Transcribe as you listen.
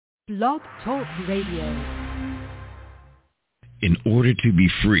Blog Talk Radio. In order to be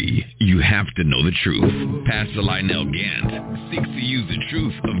free, you have to know the truth. Pastor Lionel Gantt seeks to use the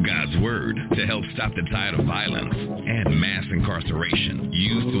truth of God's Word to help stop the tide of violence and mass incarceration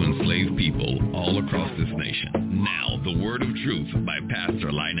used to enslave people all across this nation. Now, the Word of Truth by Pastor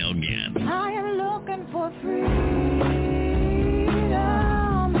Lionel Gantt. I am looking for freedom,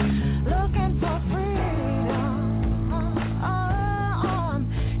 looking for freedom.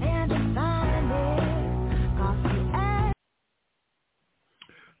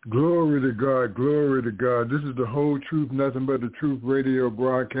 Glory to God, glory to God. This is the Whole Truth, Nothing But the Truth radio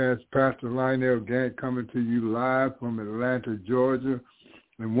broadcast. Pastor Lionel Gantt coming to you live from Atlanta, Georgia.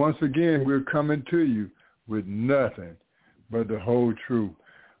 And once again, we're coming to you with nothing but the whole truth.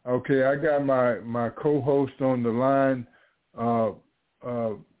 Okay, I got my co-host on the line.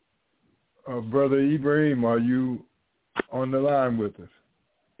 Brother Ibrahim, are you on the line with us?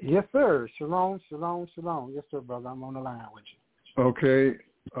 Yes, sir. Shalom, shalom, shalom. Yes, sir, brother. I'm on the line with you. Okay.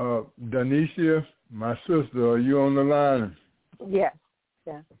 Danisha, my sister, are you on the line? Yes.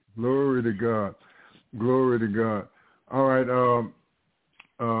 Yes. Glory to God. Glory to God. All right.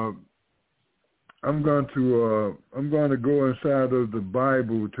 I'm going to go inside of the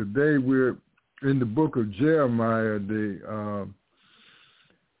Bible today. We're in the book of Jeremiah. In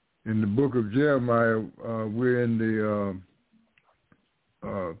the book of Jeremiah, we're in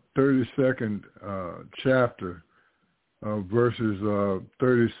the 32nd chapter. Verses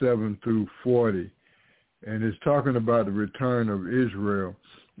 37 through 40, and it's talking about the return of Israel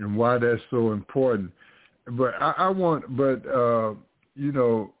and why that's so important. But we're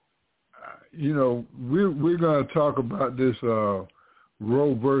going to talk about this Roe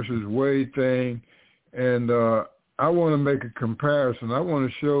versus Wade thing, and I want to make a comparison. I want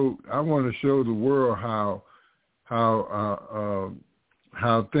to show the world how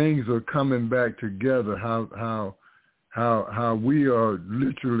things are coming back together. How we are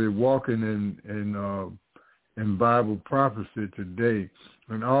literally walking in Bible prophecy today.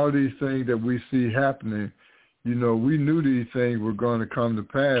 And all these things that we see happening, we knew these things were going to come to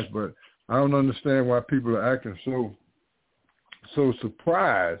pass, but I don't understand why people are acting so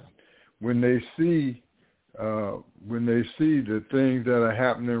surprised when they see the things that are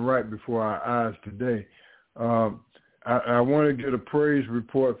happening right before our eyes today. I want to get a praise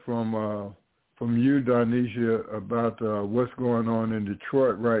report from you, Danisha, about what's going on in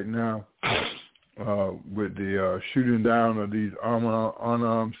Detroit right now with the shooting down of these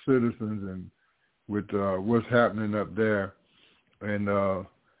unarmed citizens and with what's happening up there. And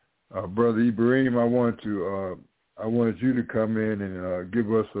Brother Ibrahim, I wanted you to come in and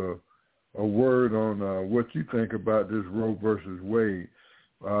give us a word on what you think about this Roe versus Wade.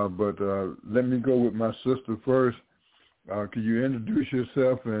 But let me go with my sister first. Could you introduce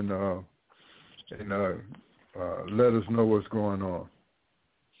yourself and let us know what's going on.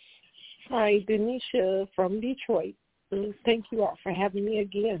 Hi, Denisha from Detroit. Thank you all for having me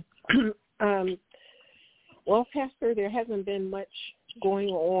again. Well, Pastor, there hasn't been much going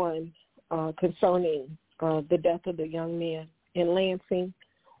on concerning the death of the young man in Lansing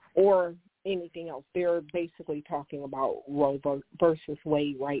or anything else. They're basically talking about Roe versus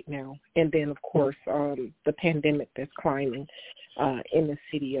Wade right now. And then, of course, the pandemic that's climbing in the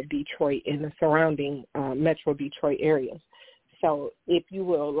city of Detroit and the surrounding Metro Detroit areas. So if you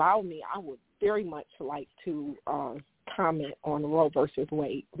will allow me, I would very much like to comment on Roe versus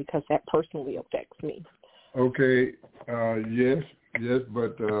Wade because that personally affects me. Okay. Yes,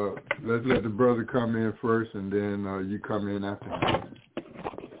 but let's let the brother come in first and then you come in after him.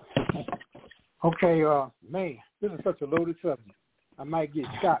 Okay, man, this is such a loaded subject. I might get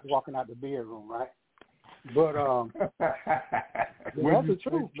shot walking out the bedroom, right? But that's the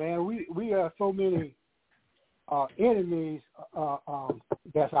truth, man. We have so many enemies.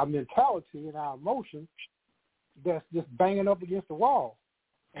 That's our mentality and our emotions. That's just banging up against the wall.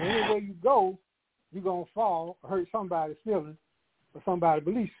 And anywhere you go, you're gonna fall, or hurt somebody's feelings, or somebody's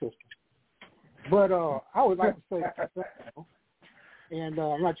belief system. But I would like to say, and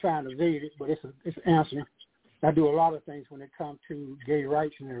I'm not trying to evade it, but it's an answer. I do a lot of things when it comes to gay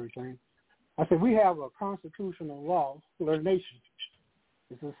rights and everything. I said we have a constitutional law for a nation.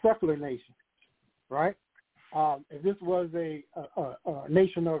 It's a secular nation, right? If this was a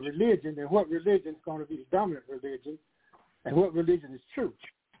nation of religion, then what religion is going to be the dominant religion, and what religion is true,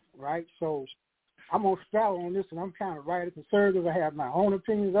 right? So I'm going to straddle on this, and I'm kind of right conservative. I have my own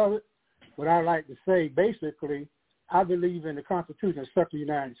opinions of it, but I like to say basically I believe in the Constitution of the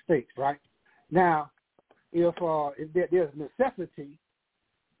United States, right? Now, if there's necessity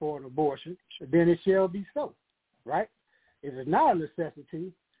for an abortion, then it shall be so, right? If it's not a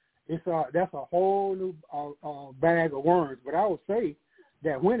necessity, that's a whole new bag of worms. But I would say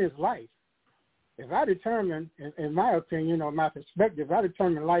that when is life? If I determine, in my opinion or my perspective, if I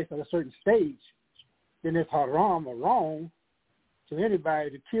determine life at a certain stage, then it's haram or wrong to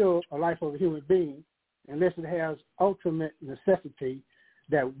anybody to kill a life of a human being unless it has ultimate necessity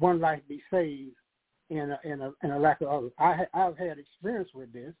that one life be saved in a lack of others. I've had experience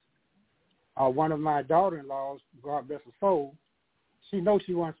with this. One of my daughter-in-laws, God bless her soul, she knows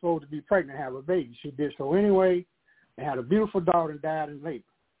she wasn't supposed to be pregnant and have a baby. She did so anyway and had a beautiful daughter and died in labor.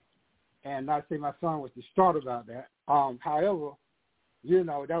 And I say my son was distraught about that. However,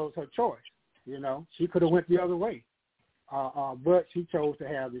 that was her choice. She could have went the other way, but she chose to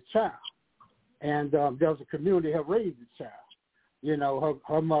have this child. And there was a community that helped raise this child.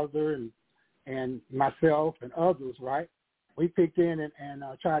 Her mother and myself and others, right? We picked in and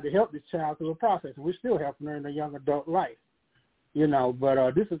tried to help this child through the process, and we're still helping her in her young adult life.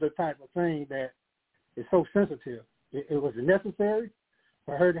 But this is the type of thing that is so sensitive. It was necessary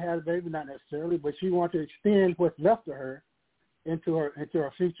for her to have a baby, not necessarily, but she wanted to extend what's left of her into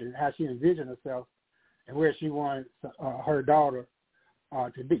her future, how she envisioned herself and where she wanted her daughter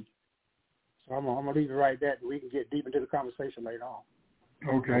to be. So I'm gonna leave it right there. We can get deep into the conversation later on.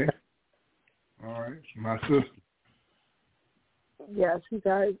 Okay. All right, my sister. Yes, you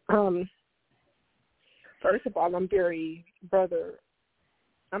guys. First of all, I'm very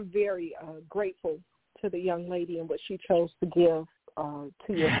grateful to the young lady and what she chose to give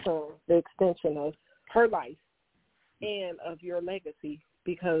to your son, the extension of her life and of your legacy.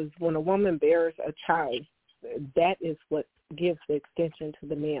 Because when a woman bears a child, that is what gives the extension to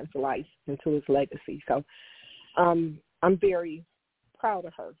the man's life and to his legacy. So I'm very proud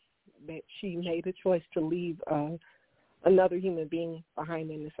of her that she made a choice to leave another human being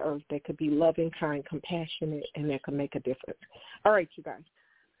behind in this earth that could be loving, kind, compassionate, and that could make a difference. All right, you guys.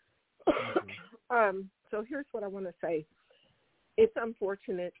 So here's what I want to say. It's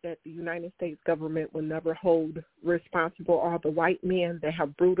unfortunate that the United States government will never hold responsible all the white men that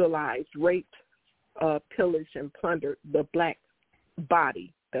have brutalized, raped, pillaged, and plundered the black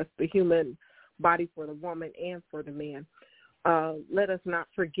body. That's the human body for the woman and for the man. Let us not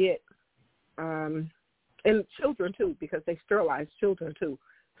forget, and children too, because they sterilized children too.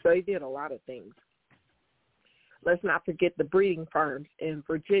 So they did a lot of things. Let's not forget the breeding farms in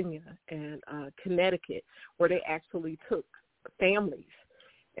Virginia and Connecticut, where they actually took families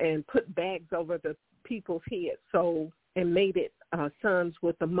and put bags over the people's heads, and made it sons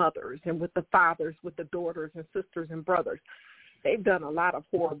with the mothers and with the fathers, with the daughters and sisters and brothers. They've done a lot of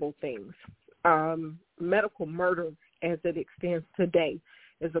horrible things. Medical murder, as it extends today,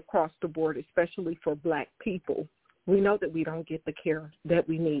 is across the board, especially for black people. We know that we don't get the care that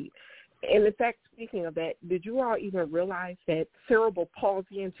we need. And in fact, speaking of that, did you all even realize that cerebral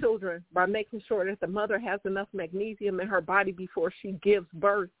palsy in children, by making sure that the mother has enough magnesium in her body before she gives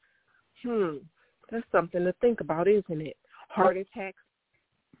birth, that's something to think about, isn't it? Heart attacks,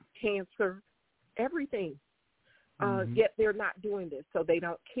 cancer, everything. Yet they're not doing this, so they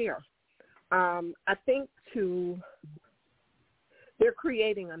don't care. I think they're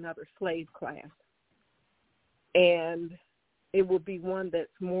creating another slave class, and it will be one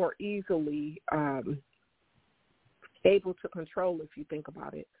that's more easily able to control if you think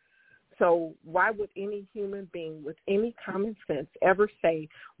about it. So why would any human being with any common sense ever say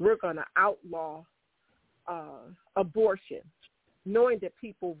we're going to outlaw abortion, knowing that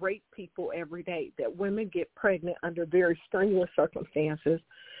people rape people every day, that women get pregnant under very strenuous circumstances,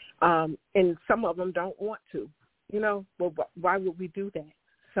 and some of them don't want to, well, why would we do that?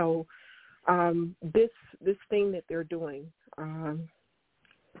 So this thing that they're doing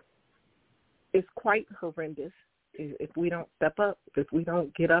is quite horrendous. If we don't step up, if we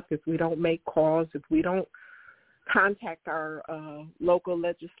don't get up, if we don't make calls, if we don't contact our local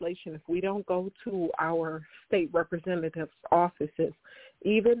legislation, if we don't go to our state representatives' offices,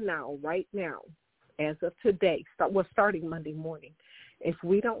 even now, right now, as of today, starting Monday morning, if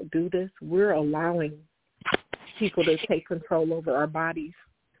we don't do this, we're allowing people to take control over our bodies,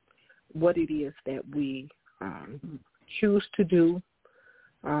 what it is that we choose to do.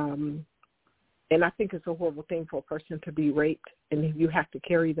 And I think it's a horrible thing for a person to be raped, and you have to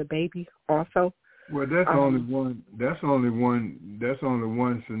carry the baby also. Well, that's only one. That's only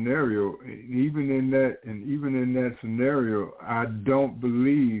one scenario. Even in that scenario, I don't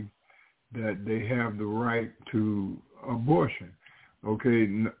believe that they have the right to abortion. Okay,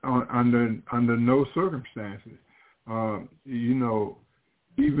 under no circumstances. Even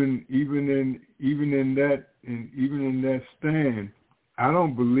in that stand, I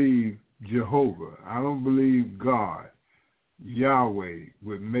don't believe Jehovah. I don't believe God Yahweh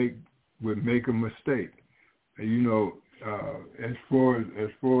would make a mistake. As far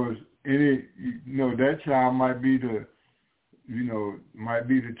as any, that child might be the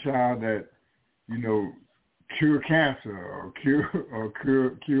child that, cure cancer or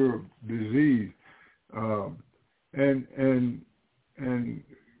cure disease. And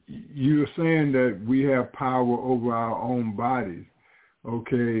you're saying that we have power over our own bodies.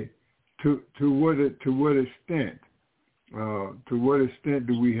 Okay, to what extent? To what extent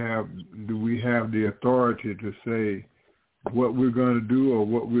do we have the authority to say what we're going to do or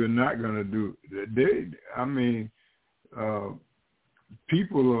what we're not going to do?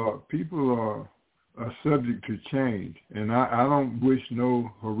 People are subject to change, and I don't wish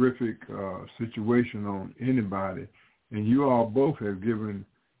no horrific situation on anybody. And you all both have given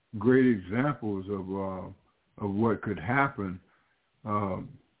great examples of what could happen.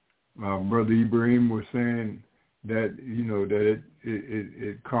 Brother Ibrahim was saying that that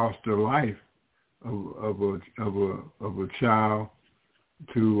it cost the life of a child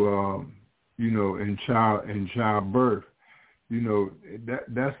to in childbirth.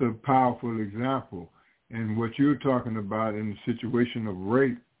 That's a powerful example. And what you're talking about in the situation of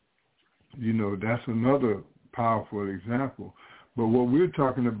rape, that's another powerful example. But what we're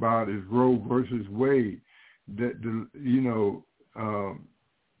talking about is Roe versus Wade. That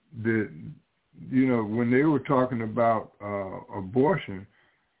when they were talking about abortion,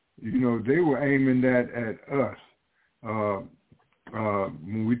 they were aiming that at us.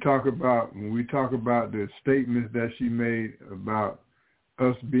 When we talk about the statements that she made about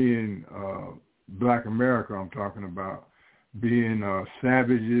us being Black America, I'm talking about being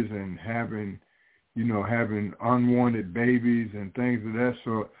savages and having unwanted babies and things of that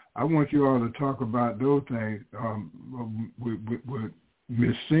sort. I want you all to talk about those things. What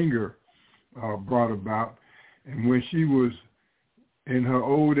Miss Singer brought about, and when she was in her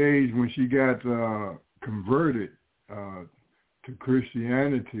old age, when she got converted to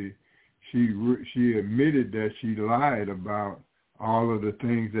Christianity, she admitted that she lied about all of the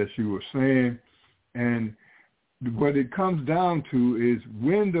things that she was saying. And what it comes down to is,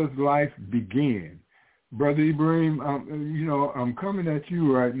 when does life begin? Brother Ibrahim, I'm coming at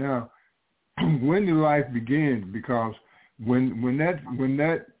you right now. When does life begin? Because when that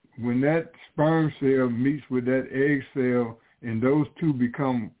sperm cell meets with that egg cell and those two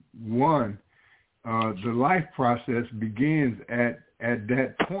become one, the life process begins at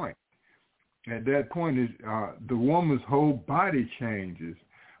that point. At that point, the woman's whole body changes.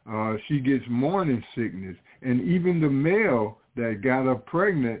 She gets morning sickness, and even the male that got her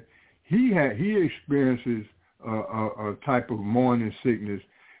pregnant, he experiences a type of morning sickness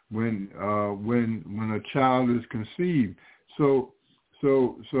when a child is conceived. So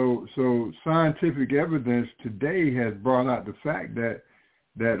scientific evidence today has brought out the fact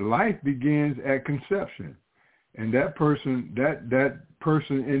that life begins at conception, and that person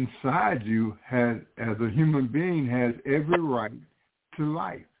inside you has, as a human being, has every right to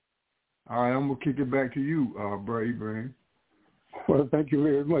life. All right, I'm gonna kick it back to you, Brother Ibrahim. Well, thank you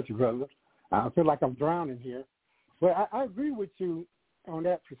very much, brother. I feel like I'm drowning here, but I agree with you on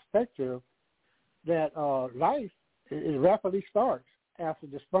that perspective that life it rapidly starts after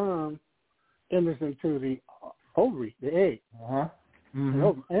the sperm enters into the ovary, the egg. Uh-huh.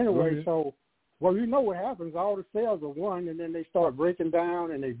 Mm-hmm. Anyway, so what happens, all the cells are one, and then they start breaking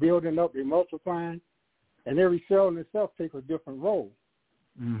down, and they building up, they multiplying, and every cell in itself takes a different role.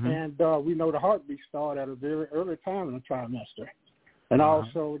 Mm-hmm. And we know the heartbeat start at a very early time in the trimester. And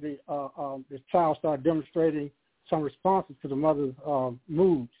also the child starts demonstrating some responses to the mother's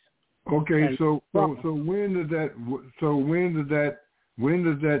moods. Okay, so when does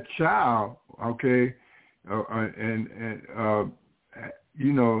that child, okay,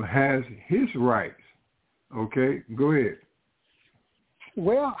 has his rights? Okay, go ahead.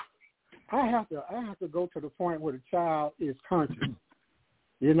 Well, I have to go to the point where the child is conscious.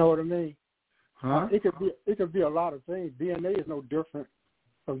 You know what I mean? Huh? It could be a lot of things. DNA is no different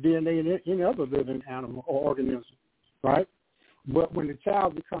from DNA in any other living animal or organism, right? But when the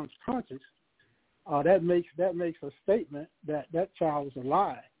child becomes conscious, that makes a statement that child is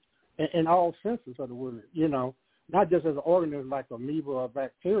alive in all senses of the word. Not just as an organism like amoeba or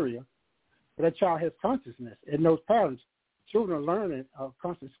bacteria, but that child has consciousness. It knows patterns. Children are learning,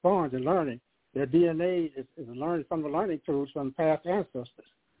 conscious sponge and learning. Their DNA is learning from the learning tools from past ancestors.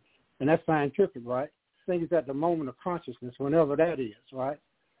 And that's scientific, right? Things at the moment of consciousness, whenever that is, right?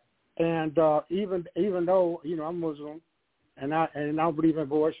 And even though, I'm Muslim and I don't believe in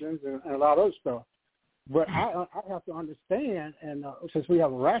abortions and a lot of other stuff, but I have to understand, and since we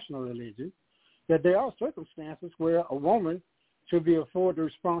have a rational religion, that there are circumstances where a woman to be afforded the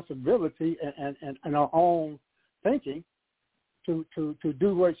responsibility and our own thinking to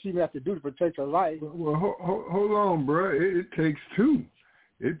do what she has to do to protect her life. Well, hold on, bro. It takes two.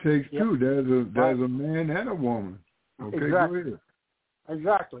 It takes two. There's a man and a woman. Okay, exactly. Go ahead.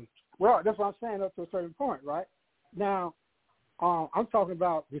 Exactly. Well, that's what I'm saying up to a certain point, right? Now, I'm talking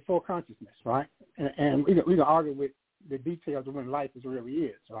about before consciousness, right? And we can argue with the details of when life really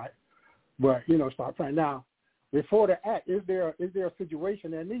is, right? But, start playing. Now, before the act, is there a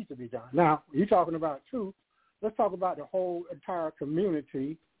situation that needs to be done? Now, you're talking about two. Let's talk about the whole entire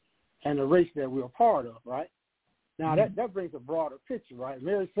community and the race that we're a part of, right? Now, that brings a broader picture, right?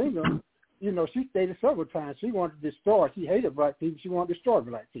 Mary Singer, she stated several times she wanted to destroy. She hated black people. She wanted to destroy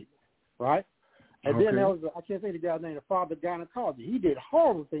black people, right? And then there was, I can't think of the guy's name, the father of gynecology. He did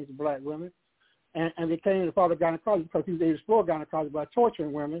horrible things to black women, and they came to the father of gynecology because he was able to explore gynecology by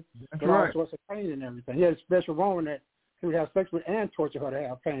torturing women with all sorts of pain and everything. He had a special woman that he would have sex with and torture her to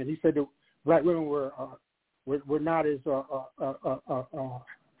have pain. He said that black women were not as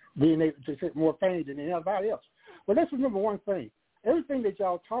being able to take more pain than anybody else. But let's remember one thing. Everything that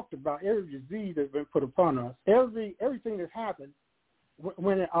y'all talked about, every disease that's been put upon us, everything that's happened,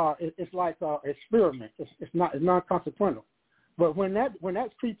 when it's like experiment. It's non-consequential. But when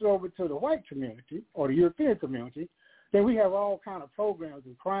that creeps over to the white community or the European community, then we have all kind of programs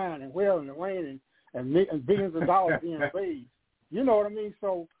and crying and wailing and wailing and billions of dollars being raised. You know what I mean?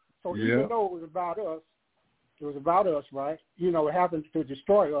 So even though it was about us, right? It happened to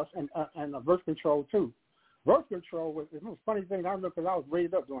destroy us and birth control too. Birth control was the most funny thing I remember because I was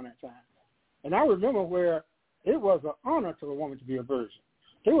raised up during that time. And I remember where it was an honor to a woman to be a virgin.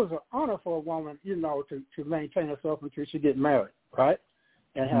 It was an honor for a woman, to maintain herself until she get married, right,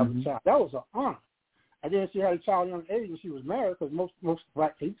 and have a child. That was an honor. And then she had a child at a young age when she was married because most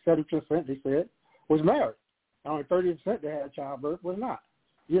black people, 70% they said, was married. Only 30% that had childbirth was not,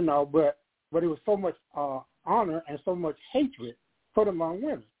 but it was so much honor and so much hatred put among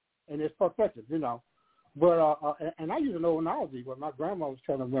women, and it's perfected, But and I use an old analogy what my grandma was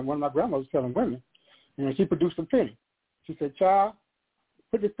telling women. One of my grandmas was telling women, and she produced a penny. She said, "Child,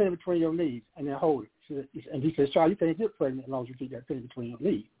 put this penny between your knees and then hold it." And he said, "Child, you can't get pregnant as long as you keep that penny between your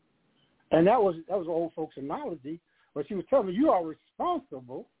knees." And that was old folks' analogy. But she was telling me, you are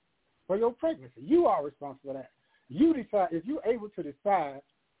responsible for your pregnancy. You are responsible for that. You decide if you're able to decide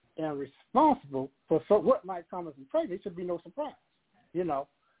and responsible for what might come as a pregnancy. It should be no surprise. You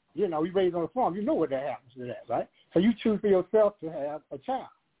raised on a farm, you know what that happens to that, right? So you choose for yourself to have a child,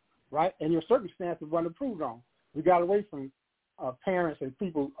 right? And your circumstances weren't improved on. We got away from parents and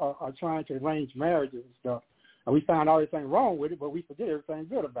people are trying to arrange marriages and stuff, and we find everything wrong with it, but we forget everything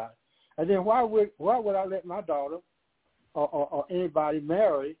good about it. And then why would I let my daughter or anybody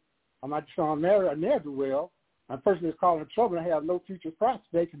marry, or my son marry a ne'er-do-well, a person that's causing trouble and have no future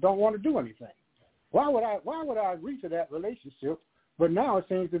prospects and don't want to do anything? Why would I agree to that relationship? But now it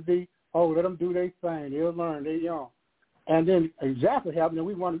seems to be, let them do their thing. They'll learn. They're young. And then exactly happened, and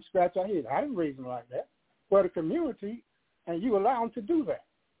we want to scratch our head. I didn't raise them like that. Well, the community, and you allow them to do that,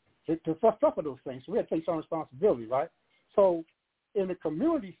 to suffer those things. So we have to take some responsibility, right? So in the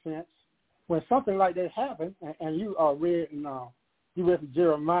community sense, when something like that happens, and you read from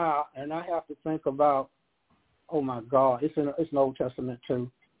Jeremiah, and I have to think about, oh, my God, it's in Old Testament,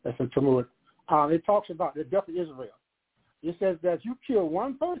 too. That's in Talmud. It talks about the death of Israel. It says that you kill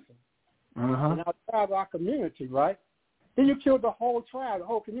one person in our tribe, our community, right? Then you kill the whole tribe, the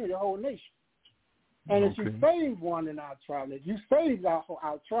whole community, the whole nation. And if you save one in our tribe, if you save our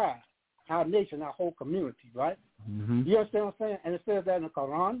tribe, our nation, our whole community, right? Mm-hmm. You understand what I'm saying? And it says that in the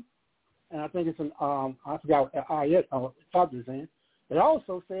Quran, and I think it's in, I forgot what ayat or chapter is in. It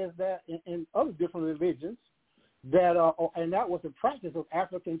also says that in other different religions that, and that was the practice of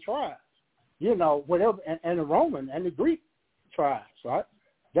African tribes, whatever, and the Roman and the Greek tribes, right?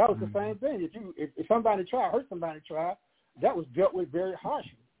 That was the same thing. If somebody tried hurt somebody's tribe, that was dealt with very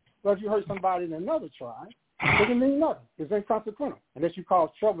harshly. But if you hurt somebody in another tribe, it doesn't mean nothing. It's inconsequential. Unless you cause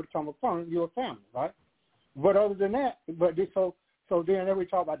trouble to come upon your family, right? But other than that, so then we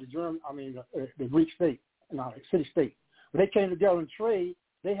talk about the Greek state, the city state. When they came together and trade,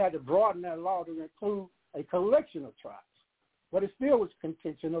 they had to broaden that law to include a collection of tribes. But it still was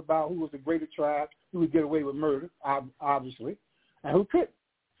contention about who was the greater tribe, who would get away with murder, obviously, and who couldn't,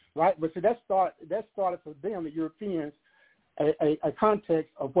 right? But see, that started for them, the Europeans, a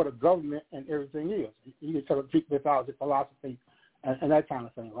context of what a government and everything is. You can tell a Greek mythology, philosophy, and that kind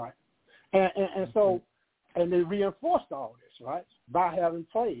of thing, right? And so they reinforced all this, right, by having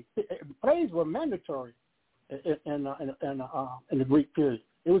plays. Plays were mandatory in the Greek period.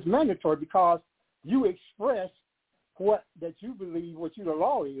 It was mandatory because you expressed that you believe what the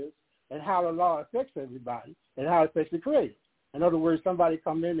law is and how the law affects everybody and how it affects the Creator. In other words, somebody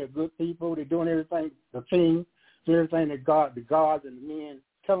come in, they're good people, they're doing everything, the team, doing everything that the gods and the men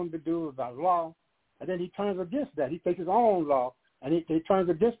tell them to do about law, and then he turns against that. He takes his own law, and he turns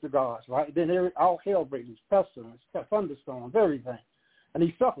against the gods, right? Then all hell breaks loose, pestilence, thunderstorms, everything. And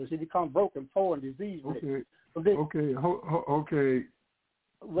he suffers. He becomes broken, poor, and diseased. Okay. So then, okay.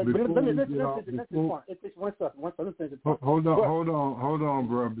 Let me finish this point. It's one second. Let me finish the point. Hold on,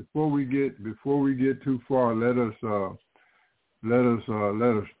 bro. Before we get too far, let us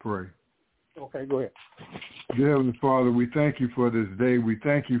pray. Okay, go ahead. Dear Heavenly Father, we thank you for this day. We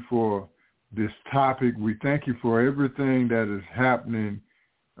thank you for this topic. We thank you for everything that is happening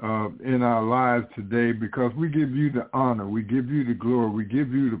in our lives today, because we give you the honor, we give you the glory, we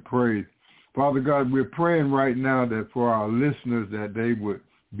give you the praise. Father God, we're praying right now that for our listeners, that they would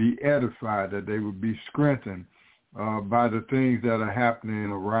be edified, that they would be strengthened by the things that are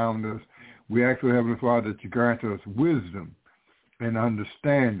happening around us. We ask, Heavenly Father, that you grant us wisdom and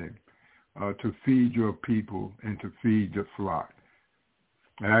understanding to feed your people and to feed your flock.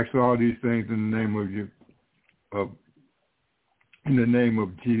 I ask all these things in the name of you, in the name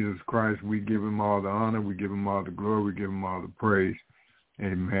of Jesus Christ. We give him all the honor, we give him all the glory, we give him all the praise.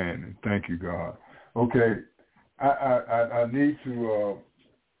 Amen. And thank you, God. Okay, I need to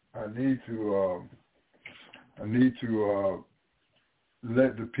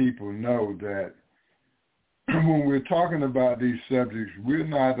let the people know that when we're talking about these subjects, we're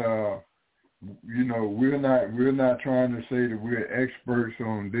not trying to say that we're experts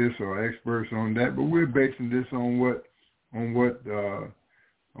on this or experts on that, but we're basing this on what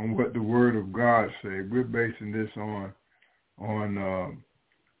the Word of God say. We're basing this on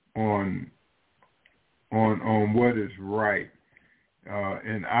what is right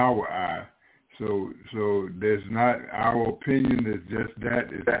in our eye. So there's not our opinion. It's just that.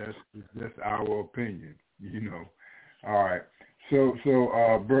 It's just our opinion. All right. So,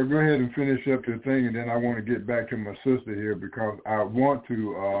 Bert, go ahead and finish up your thing, and then I want to get back to my sister here, because I want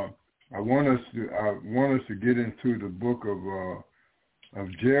us to get into the book of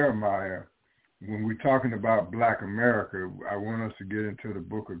Jeremiah. When we're talking about Black America, I want us to get into the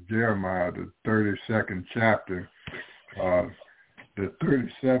book of Jeremiah, the 32nd chapter, the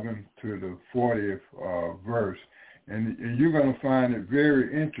 37th to the 40th verse, and you're going to find it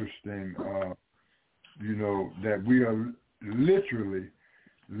very interesting. That we are literally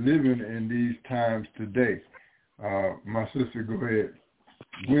living in these times today. My sister, go ahead.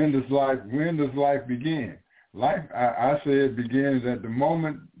 When does life begin? Life, I say it begins at the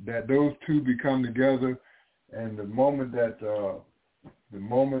moment that those two become together, and the moment that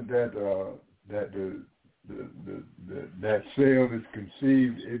that cell is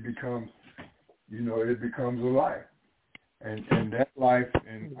conceived, it becomes a life. And that life,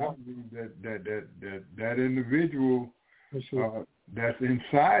 and I believe that individual that's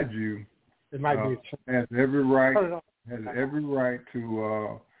inside you it might be has every right to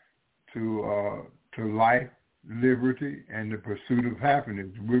life, liberty, and the pursuit of happiness.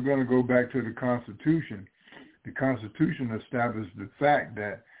 We're going to go back to the Constitution. The Constitution established the fact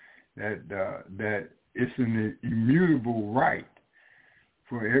that it's an immutable right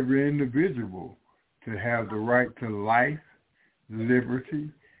for every individual to have the right to life, liberty,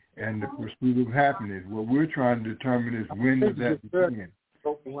 and the pursuit of happiness. What we're trying to determine is, when does that begin?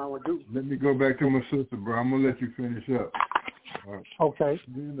 Let me go back to my sister, bro. I'm going to let you finish up. Okay.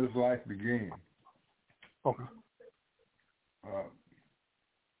 When does life begin? Okay.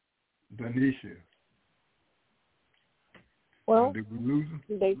 Danisha. Well, did we lose him?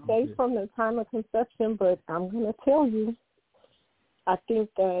 They say from the time of conception, but I'm going to tell you, I think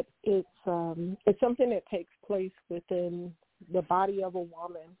that it's something that takes place within the body of a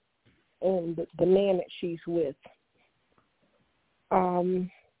woman and the man that she's with. I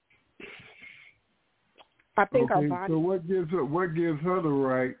think our body. So what gives her the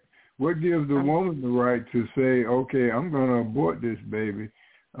right? What gives the woman the right to say, okay, I'm going to abort this baby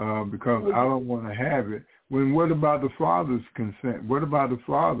because I don't want to have it? When what about the father's consent? What about the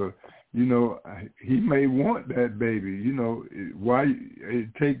father? He may want that baby. Why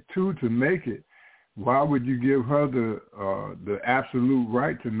it take two to make it? Why would you give her the absolute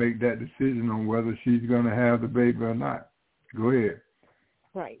right to make that decision on whether she's going to have the baby or not? Go ahead.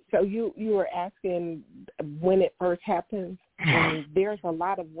 Right. So you were asking when it first happens. There's a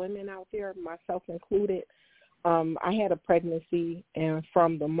lot of women out there, myself included. I had a pregnancy, and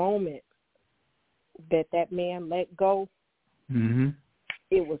from the moment that man let go,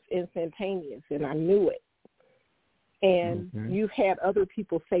 it was instantaneous, and I knew it. And you've had other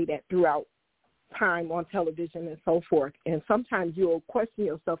people say that throughout time on television and so forth. And sometimes you'll question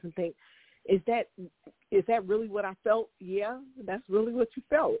yourself and think, is that really what I felt? Yeah, that's really what you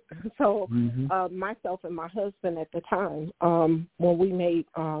felt. So myself and my husband at the time, when we made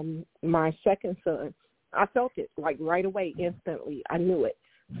my second son, I felt it like right away, instantly. I knew it.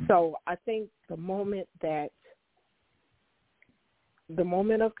 So I think the moment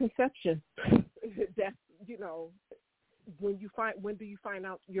of conception, that's, you know, when do you find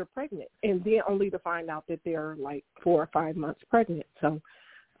out you're pregnant? And then only to find out that they're like 4 or 5 months pregnant. So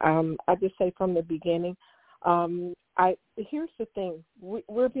I just say from the beginning, here's the thing.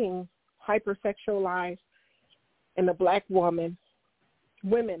 We're being hypersexualized, and the black women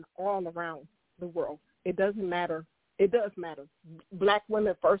all around the world. It doesn't matter. It does matter. Black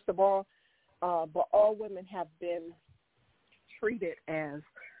women, first of all, but all women have been treated as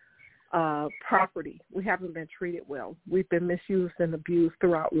property. We haven't been treated well. We've been misused and abused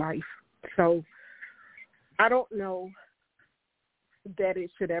throughout life. So I don't know that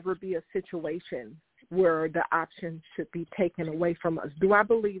it should ever be a situation where the option should be taken away from us. Do I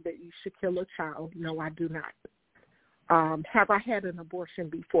believe that you should kill a child? No, I do not. Have I had an abortion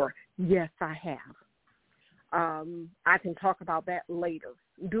before? Yes, I have. I can talk about that later.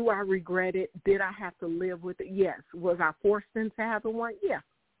 Do I regret it? Did I have to live with it? Yes. Was I forced into having one? Yeah,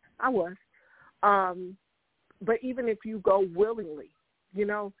 I was. But even if you go willingly, you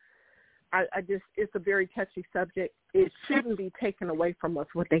know, I just, it's a very touchy subject. It shouldn't be taken away from us.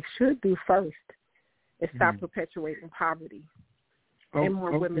 What they should do first is stop perpetuating poverty and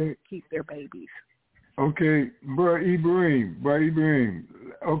more women keep their babies. Okay, Bro Ibrahim.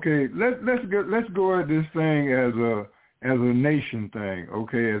 Okay, let's go at this thing as a nation thing.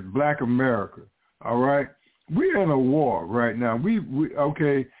 Okay, as Black America. All right, we're in a war right now. We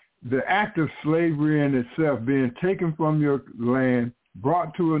the act of slavery in itself, being taken from your land,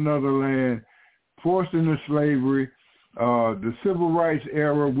 brought to another land, forced into slavery, the civil rights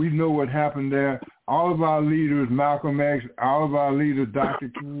era, we know what happened there. All of our leaders, Malcolm X, all of our leaders, Dr.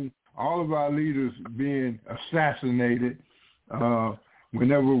 King, all of our leaders being assassinated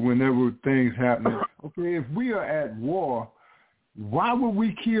whenever things happen. Okay, if we are at war, why would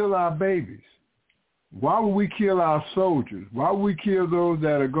we kill our babies? Why would we kill our soldiers? Why would we kill those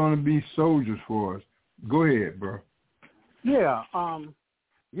that are going to be soldiers for us? Go ahead, bro. Yeah,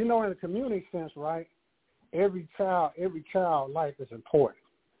 you know, in a community sense, right? Every child life is important.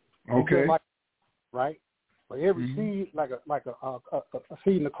 Okay. Right? For every seed, like a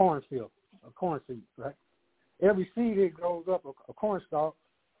seed in the cornfield, a corn seed, right? Every seed that goes up, a corn stalk,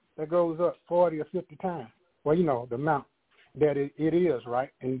 that goes up 40 or 50 times. Well, you know, the amount that it is,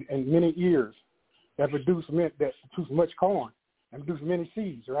 right? And many ears that produce much corn and produce many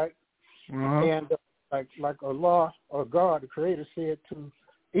seeds, right? And like Allah or God, the Creator, said to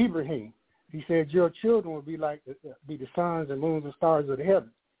Ibrahim, He said, your children will be be the suns and moons and stars of the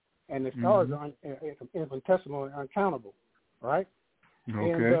heavens, and the stars are infinitesimal and uncountable, right?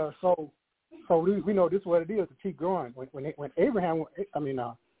 Okay. And so we know this is what it is to keep going. When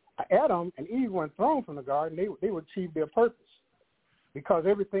Adam and Eve weren't thrown from the garden, they would achieve their purpose, because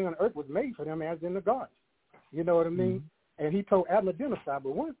everything on earth was made for them as in the garden. You know what I mean? And he told Adam to identify.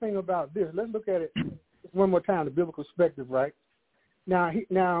 But one thing about this, let's look at it one more time, the biblical perspective, right? Now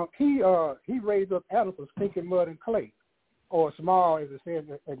he raised up Adam from stinking mud and clay, or small, as it says.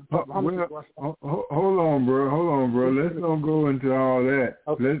 Hold on, bro. Let's not go into all that.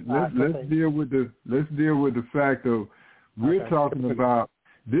 Okay. Let's deal with the fact of we're talking about.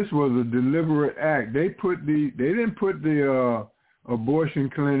 This was a deliberate act. They didn't put the abortion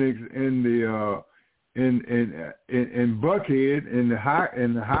clinics in the in Buckhead in the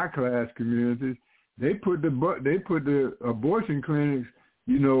high class communities. They put the abortion clinics,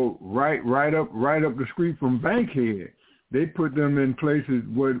 you know, right up the street from Bankhead. They put them in places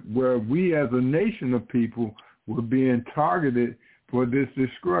where we as a nation of people were being targeted for this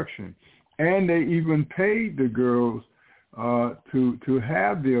destruction, and they even paid the girls to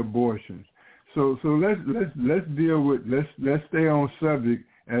have the abortions. So let's deal with let's stay on subject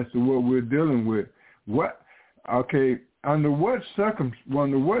as to what we're dealing with. Under what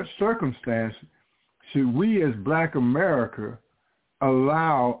circumstance should we as Black America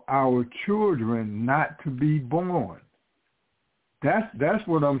allow our children not to be born? That's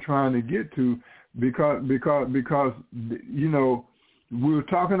what I'm trying to get to, because you know, we were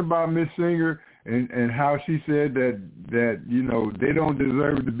talking about Miss Singer and how she said that you know they don't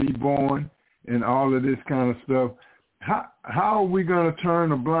deserve to be born and all of this kind of stuff. How are we going to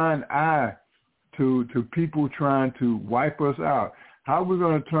turn a blind eye to people trying to wipe us out? How are we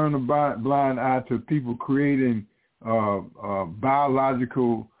going to turn a blind eye to people creating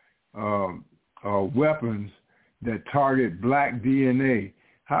biological weapons that target black DNA.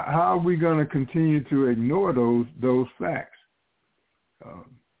 How are we going to continue to ignore those facts?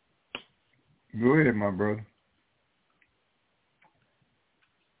 Go ahead, my brother.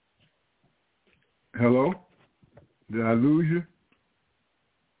 Hello? Did I lose you?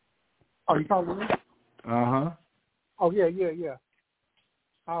 Oh, you talking to me? Uh-huh. Oh, yeah.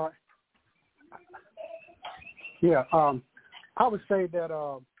 All right. Yeah, I would say that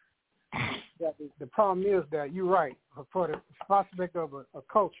that the problem is that you're right, for the prospect of a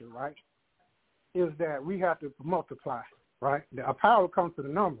culture, right, is that we have to multiply, right? Our power comes to the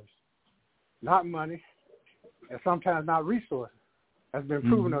numbers, not money, and sometimes not resources. That's been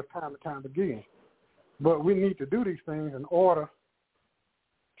proven us time and time again. But we need to do these things in order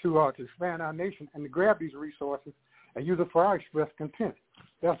to expand our nation and to grab these resources and use it for our express content.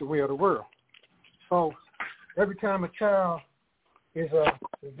 That's the way of the world. So every time a child is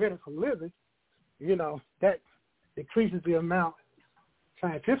prevented from living, that decreases the amount,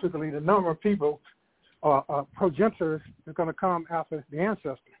 scientifically, the number of people, progenitors is going to come after the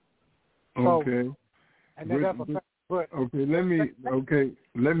ancestor. So, okay. And then that's a fact. But let me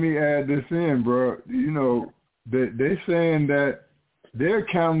add this in, bro. They're saying that they're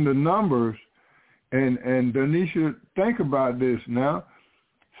counting the numbers, and Donisha, think about this now.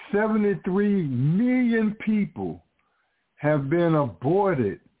 73 million people have been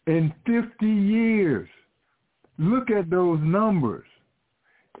aborted in 50 years. Look at those numbers.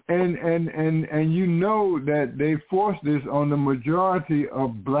 And you know that they forced this on the majority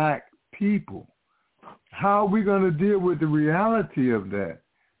of black people. How are we going to deal with the reality of that?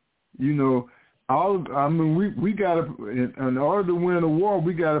 We got to, in order to win a war,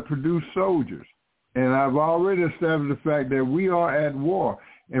 we got to produce soldiers. And I've already established the fact that we are at war.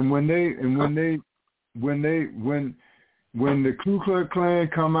 And when the Ku Klux Klan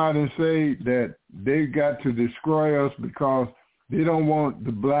come out and say that they got to destroy us because they don't want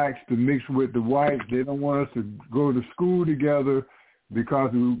the blacks to mix with the whites, they don't want us to go to school together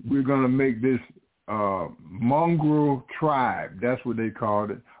because we're going to make this mongrel tribe. That's what they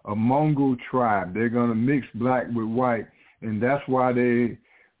called it, a mongrel tribe. They're going to mix black with white, and that's why they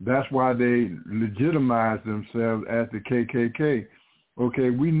legitimize themselves as the KKK. Okay,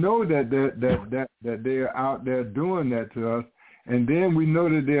 we know that they're out there doing that to us, and then we know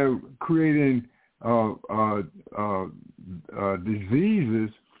that they're creating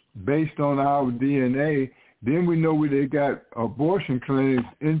diseases based on our DNA. Then we know they got abortion clinics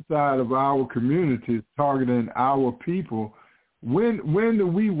inside of our communities targeting our people. When do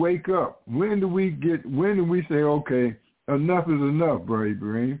we wake up? When do we say, okay, enough is enough, bro,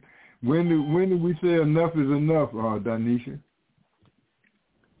 Ibrahim? When do we say enough is enough, Donisha?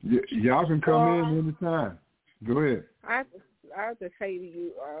 Y'all can come in anytime. Go ahead. I have to say to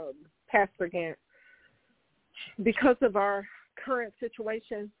you, Pastor Gantt, because of our current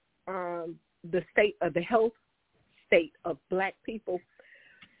situation, the state of the health state of black people,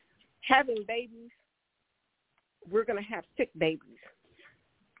 having babies, we're going to have sick babies.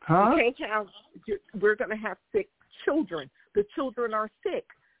 Huh? We're going to have sick children. The children are sick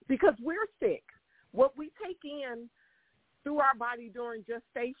because we're sick. What we take in through our body during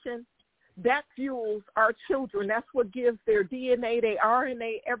gestation, that fuels our children. That's what gives their DNA, their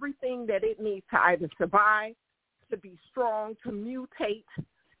RNA, everything that it needs to either survive, to be strong, to mutate.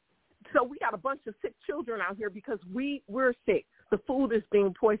 So we got a bunch of sick children out here because we're sick. The food is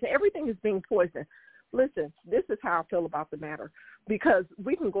being poisoned. Everything is being poisoned. Listen, this is how I feel about the matter, because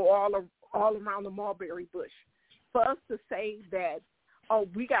we can go all around the mulberry bush. For us to say that,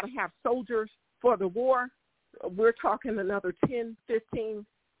 we got to have soldiers for the war, we're talking another 10, 15,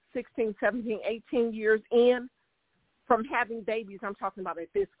 16, 17, 18 years in from having babies, I'm talking about at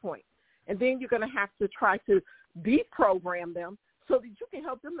this point. And then you're going to have to try to deprogram them so that you can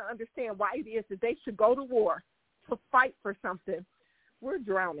help them to understand why it is that they should go to war, to fight for something. We're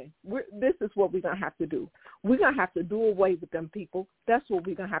drowning. This is what we're going to have to do. We're going to have to do away with them people. That's what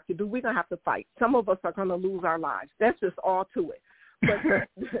we're going to have to do. We're going to have to fight. Some of us are going to lose our lives. That's just all to it. But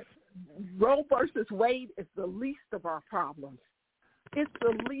Roe versus Wade is the least of our problems. It's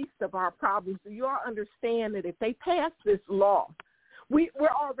the least of our problems. So you all understand that if they pass this law, we're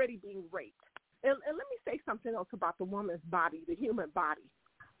already being raped. And let me say something else about the woman's body, the human body.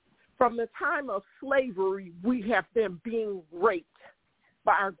 From the time of slavery, we have been being raped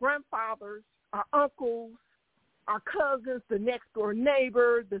by our grandfathers, our uncles, our cousins, the next door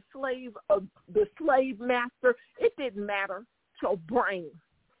neighbor, the slave master. It didn't matter. Your brain,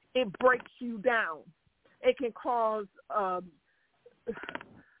 it breaks you down. It can cause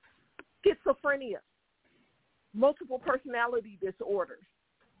schizophrenia, multiple personality disorders.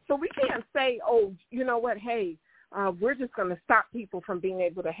 So we can't say, oh, you know what, hey, we're just going to stop people from being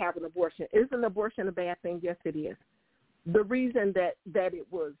able to have an abortion. Isn't abortion a bad thing? Yes, it is. The reason that it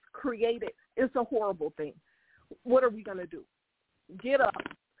was created is a horrible thing. What are we going to do? Get up,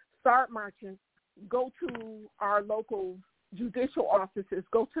 start marching, go to our local judicial offices,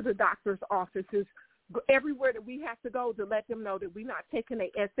 go to the doctor's offices, everywhere that we have to go to let them know that we're not taking a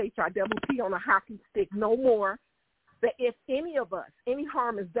SHIWT on a hockey stick no more, that if any of us, any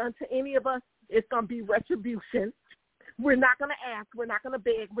harm is done to any of us, it's going to be retribution. We're not going to ask. We're not going to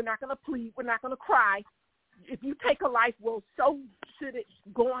beg. We're not going to plead. We're not going to cry. If you take a life, well, so should it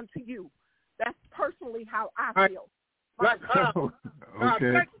go on to you. That's personally how I feel.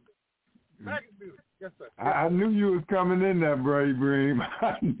 Okay. Yes, sir. I knew you was coming in there, Brave Bream.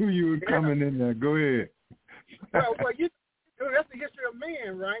 I knew you was coming in there. Go ahead. well, that's the history of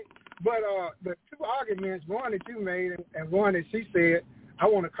men, right? But the two arguments, one that you made and one that she said, I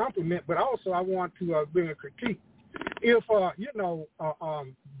want to compliment, but also I want to bring a critique. If Well,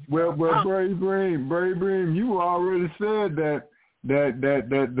 Brave Bream, you already said that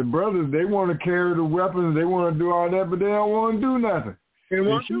the brothers, they want to carry the weapons, they want to do all that, but they don't want to do nothing. She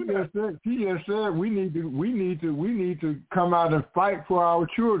just said we need to come out and fight for our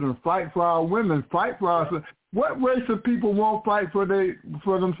children, fight for our women, fight for our. What race of people won't fight for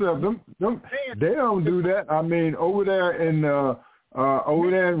themselves? They don't do that. I mean, over there in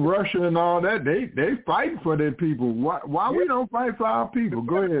Russia and all that, they fight for their people. Why we don't fight for our people?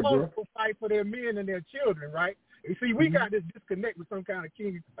 Go ahead, bro. Fight for their men and their children, right? You see, we got this disconnect with some kind of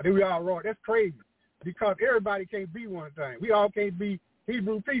king. I think we all wrong. That's crazy because everybody can't be one thing. We all can't be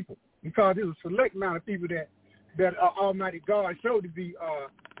Hebrew people because there's a select amount of people that Almighty God showed to be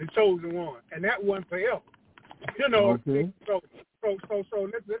the chosen one, and that one forever. You know. Okay. So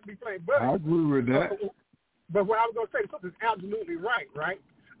let's be plain. But I agree with that. But what I was going to say, something's absolutely right?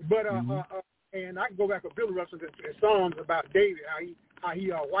 But and I can go back to Billy Russell in Psalms about David, how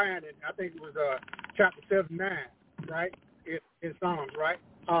he whined, and I think it was chapter 79, right? In Psalms, right?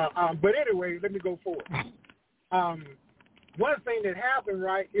 But anyway, let me go forward. One thing that happened,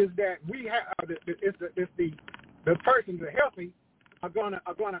 right, is that we have the persons that are healthy are gonna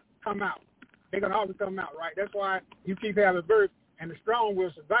come out. They're gonna always come out, right? That's why you keep having birth, and the strong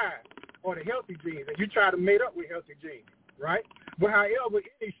will survive, or the healthy genes, and you try to mate up with healthy genes, right? But however,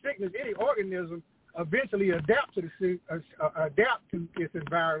 any sickness, any organism eventually adapt to its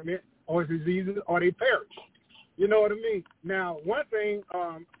environment or its diseases, or they perish. You know what I mean? Now, one thing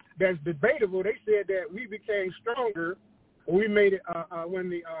that's debatable, they said that we became stronger. We made it when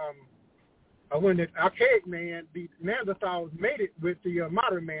the archaic man, the Neanderthals, made it with the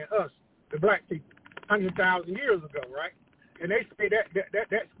modern man, us, the black people, 100,000 years ago, right? And they say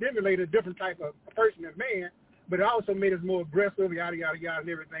that stimulated a different type of person and man, but it also made us more aggressive, yada, yada, yada, and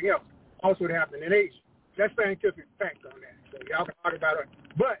everything else. Also it happened in Asia. That's scientific fact on that. So y'all can talk about it.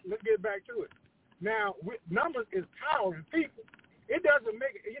 But let's get back to it. Now, numbers is power in people. It doesn't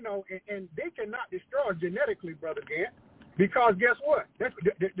make it, and they cannot destroy genetically, Brother Gantt, because guess what? That's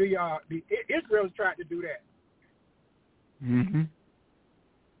the Israel's tried to do that. Mm-hmm.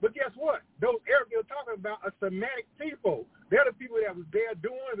 But guess what? Those Arabs you're talking about are Semitic people. They're the people that was there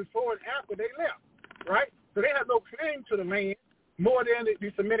doing before and after they left, right? So they have no claim to the land more than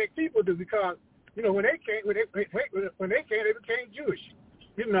the Semitic people do, because when they came, they became Jewish.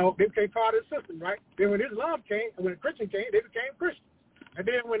 They became part of the system, right? Then when Islam came, when the Christian came, they became Christian. And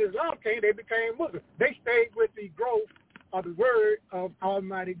then when Islam came, they became Muslim. They stayed with the growth of the word of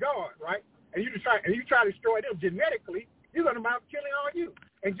Almighty God, right? And you try to destroy them genetically, you're going to end up killing all you.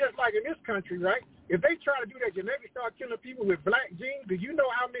 And just like in this country, right? If they try to do that genetically, start killing people with black genes, do you know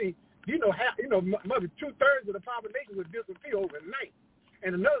how many? Mother 2/3 of the population would disappear overnight,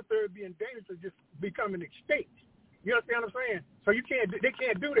 and another third be in danger to just becoming extinct. You understand what I'm saying? So they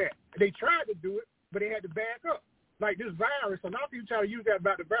can't do that. They tried to do it, but they had to back up. Like this virus, so now people try to use that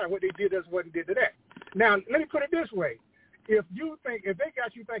about the virus. What they did, that's what they did to that. Now, let me put it this way: if they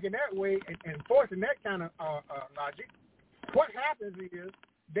got you thinking that way and forcing that kind of logic, what happens is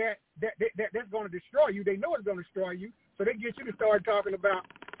that's going to destroy you. They know it's going to destroy you, so they get you to start talking about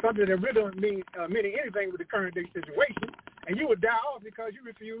something that really don't mean anything with the current day situation, and you would die off because you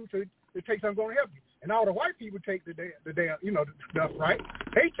refuse to take something going to help you. And all the white people take the stuff, right?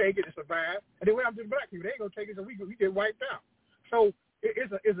 They take it to survive, and then when I'm to the black people, they ain't gonna take it, so we get wiped out. So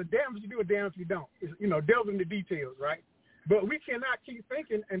it's a damn if you do, a damn if you don't. It's, delving the details, right? But we cannot keep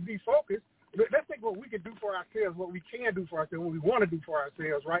thinking and be focused. Let's think what we can do for ourselves, what we can do for ourselves, what we want to do for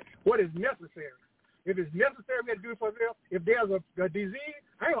ourselves, right? What is necessary. If it's necessary, we have to do it for ourselves. If there's a disease,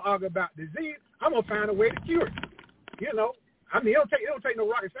 I ain't going to argue about disease. I'm going to find a way to cure it. I mean, it don't take no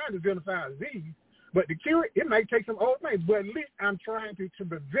rocket science to identify a disease, but to cure it, it may take some old things. But at least I'm trying to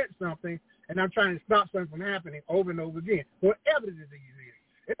prevent something, and I'm trying to stop something from happening over and over again, whatever the disease is.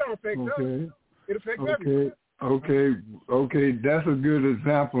 It don't affect us. It affects everyone. Okay. That's a good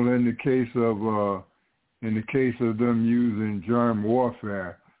example in the case of them using germ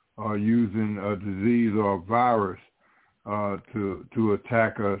warfare or using a disease or a virus to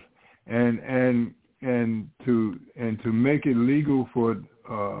attack us, and to make it legal for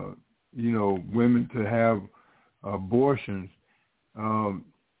women to have abortions.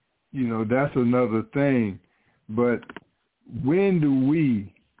 That's another thing. But when do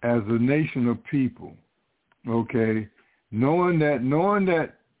we, as a nation of people, knowing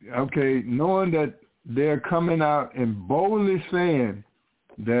that they're coming out and boldly saying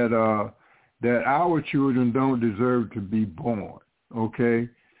that our children don't deserve to be born,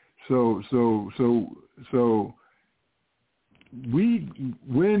 So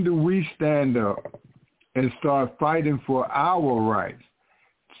when do we stand up and start fighting for our rights?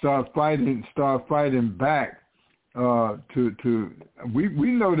 Start fighting back. We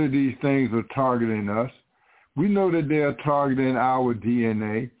know that these things are targeting us. We know that they are targeting our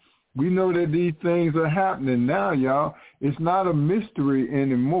DNA. We know that these things are happening now, y'all. It's not a mystery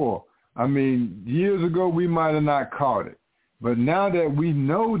anymore. I mean, years ago we might have not caught it, but now that we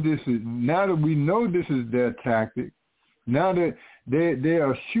know this is their tactic, now that they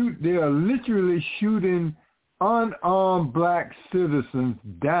are literally shooting unarmed black citizens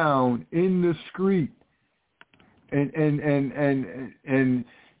down in the street. And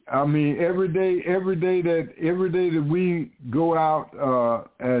I mean, every day that we go out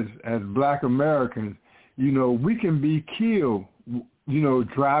as Black Americans, we can be killed,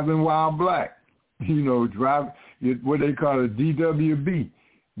 driving while black, drive what they call a DWB.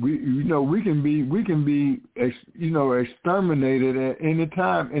 We can be exterminated at any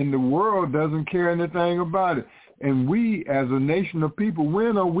time, and the world doesn't care anything about it. And we, as a nation of people,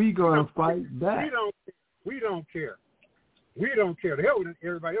 when are we going to fight back? We don't care. We don't care. The hell with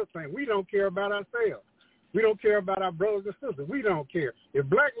everybody else saying we don't care about ourselves. We don't care about our brothers and sisters. We don't care. If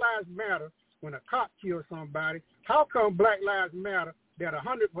Black Lives Matter, when a cop kills somebody, how come Black Lives Matter that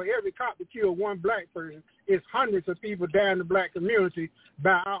 100 for every cop to kill one black person, it's hundreds of people die in the black community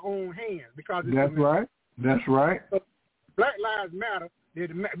by our own hands? Because that's right. That's right. So Black Lives Matter.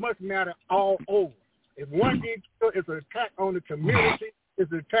 It must matter all over. If one gets killed, it's an attack on the community.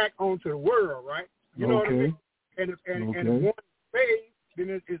 It's an attack onto the world, right? You know what I mean? And if one saved,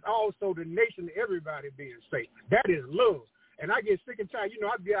 then it's also the nation, everybody being safe. That is love. And I get sick and tired.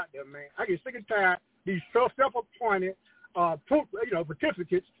 I be out there, man. I get sick and tired these self-appointed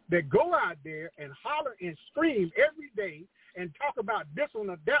certificates that go out there and holler and scream every day and talk about this one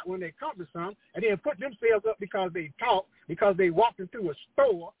or that one they come to some, and then put themselves up because they talk, because they walked into a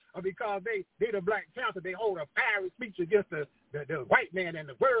store, or because they the Black Panther, they hold a fiery speech against the white man and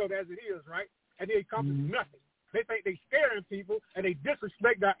the world as it is, right? And they come to nothing. They think they scaring people, and they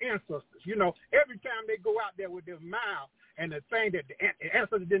disrespect our ancestors. Every time they go out there with their mouth and the thing that the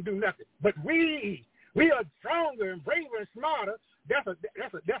ancestors didn't do nothing. But we are stronger and braver and smarter. That's a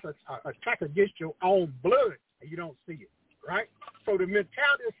attack against your own blood, and you don't see it, right? So the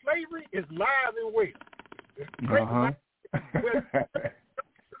mentality of slavery is live and well.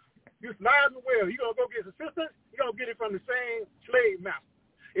 It's live and well. You're going to go get assistance, you're going to get it from the same slave master.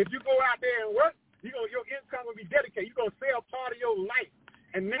 If you go out there and work, your income will be dedicated. You're going to sell part of your life.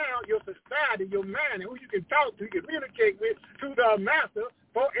 And now your society, your mind, and who you can talk to, you can communicate with, to the master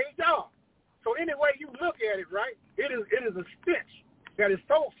for a job. So any way you look at it, right, it is a stench that is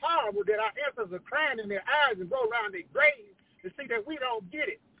so horrible that our ancestors are crying in their eyes and go around their graves to see that we don't get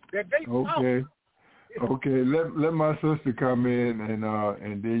it, that they Okay, let my sister come in, and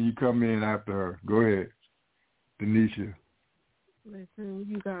then you come in after her. Go ahead, Denisha. Listen,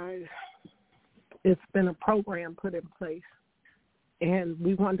 you guys, it's been a program put in place, and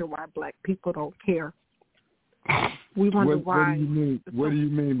we wonder why Black people don't care. We wonder why. What do you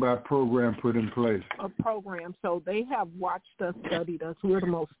mean by program put in place? A program. So they have watched us, studied us. We're the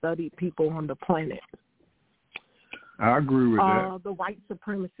most studied people on the planet. I agree with that. The white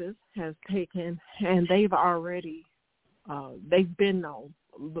supremacists has taken, and they've already, they've been known.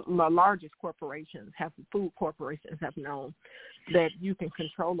 The largest corporations, food corporations have known that you can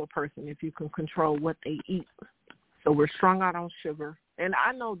control a person if you can control what they eat. So we're strung out on sugar. And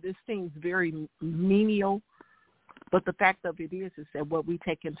I know this seems very menial, but the fact of it is that what we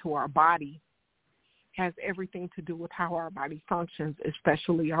take into our body has everything to do with how our body functions,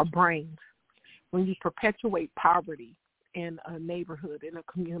 especially our brains. When you perpetuate poverty in a neighborhood, in a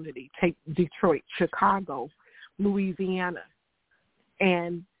community, take Detroit, Chicago, Louisiana,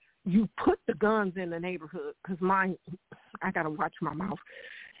 and you put the guns in the neighborhood, because mine, I got to watch my mouth.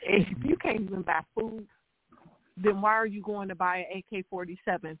 If you can't even buy food, then why are you going to buy an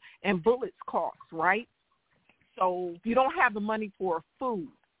AK-47? And bullets cost, right? So you don't have the money for food,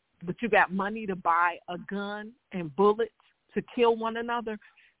 but you got money to buy a gun and bullets to kill one another.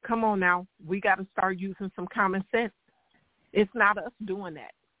 Come on now. We got to start using some common sense. It's not us doing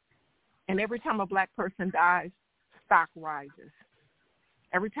that. And every time a black person dies, stock rises.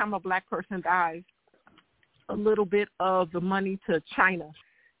 Every time a black person dies, a little bit of the money to China,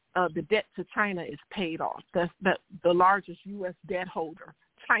 the debt to China is paid off. That's the largest U.S. debt holder,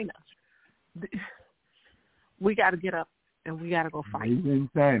 China. We got to get up and we got to go fight. Made in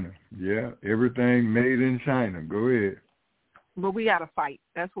China. Yeah, everything made in China. Go ahead. But we got to fight.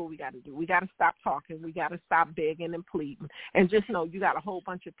 That's what we got to do. We got to stop talking. We got to stop begging and pleading. And just know you got a whole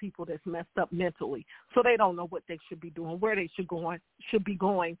bunch of people that's messed up mentally, so they don't know what they should be doing, where they should be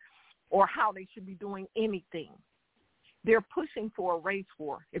going, or how they should be doing anything. They're pushing for a race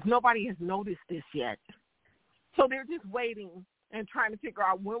war. If nobody has noticed this yet. So they're just waiting and trying to figure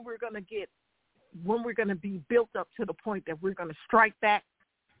out when we're going to be built up to the point that we're going to strike back,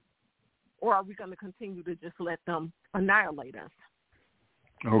 or are we going to continue to just let them annihilate us?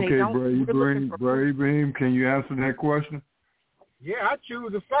 Okay, Brother Ibrahim, can you answer that question? Yeah, I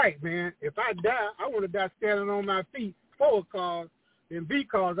choose to fight, man. If I die, I want to die standing on my feet, for a cause, and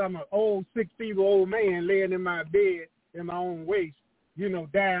because I'm an old, 6-feet-old man laying in my bed in my own waste,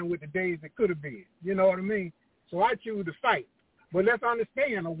 dying with the days that could have been. You know what I mean? So I choose to fight. But let's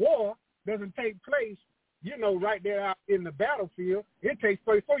understand, a war doesn't take place right there out in the battlefield. It takes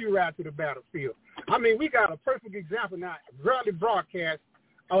place before you ride to the battlefield. I mean, we got a perfect example now, rarely broadcast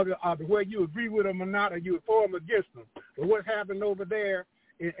of where you agree with them or not, or you for them against them. But what's happened over there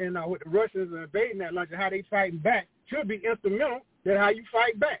and with the Russians invading that lunch and how they fighting back should be instrumental in how you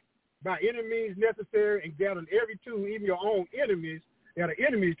fight back by any means necessary, and gathering every tool, even your own enemies that are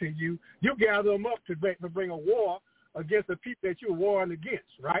enemies to you. You gather them up to bring a war against the people that you're warring against,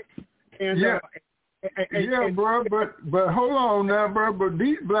 right? And yeah. Bro, but hold on now, bro. But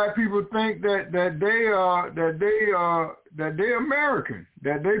these black people think that they're American,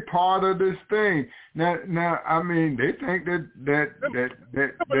 that they part of this thing. Now, I mean, they think that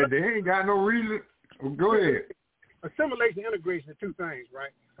they ain't got no reason. Go ahead. Assimilation, integration are two things,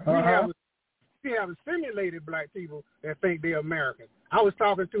 right? Uh-huh. We have assimilated black people that think they're American. I was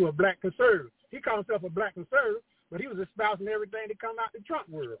talking to a black conservative. He called himself a black conservative, but he was espousing everything that come out the Trump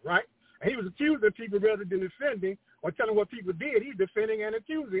world, right? And he was accusing people rather than defending or telling what people did. He's defending and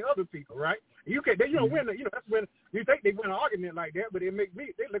accusing other people, right? You don't win. That's when you think they win an argument like that, but they make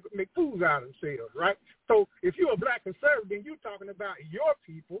fools out of themselves, right? So if you're a black conservative, then you're talking about your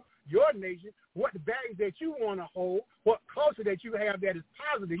people, your nation, what values that you want to hold, what culture that you have that is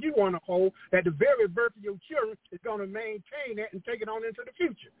positive you want to hold, that the very birth of your children is going to maintain that and take it on into the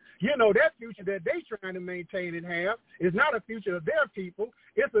future. That future that they're trying to maintain and have is not a future of their people.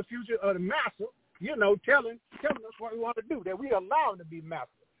 It's a future of the master, telling us what we want to do, that we allow them to be master.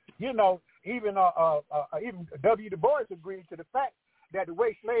 Even W. Du Bois agreed to the fact that the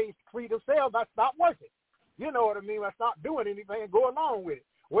way slaves free themselves, that's not working. You know what I mean? That's not doing anything and go along with it.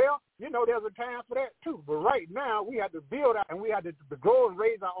 Well, there's a time for that too. But right now, we have to build out and we have to grow and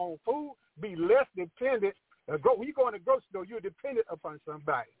raise our own food, be less dependent. When you go in the grocery store, you're dependent upon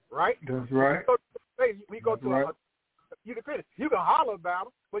somebody, right? That's right. You're dependent. You can holler about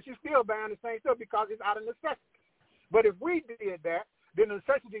them, but you're still buying the same stuff because it's out of necessity. But if we did that, then the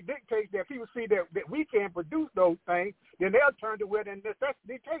necessity dictates that people see that we can produce those things, then they'll turn to where the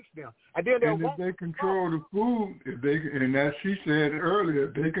necessity takes them. And then if they control the food, and as she said earlier,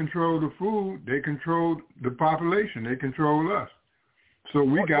 if they control the food, they control the population, they control us. So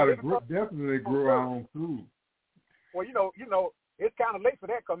we got to definitely grow our own food. Well, it's kind of late for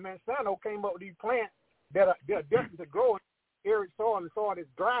that because Monsanto came up with these plants that are destined to grow in arid soil, and the soil is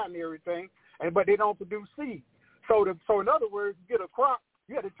dry and everything, but they don't produce seed. So in other words, to get a crop,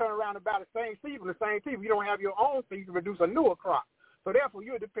 you have to turn around and buy the same seed from the same people. You don't have your own seed to produce a newer crop. So therefore,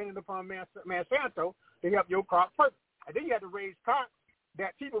 you're dependent upon Monsanto to help your crop purpose. And then you have to raise crops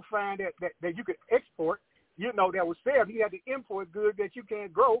that people find that you could export, that will sell. You have to import goods that you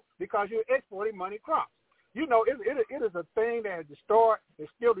can't grow because you're exporting money crops. It is a thing that has destroyed, is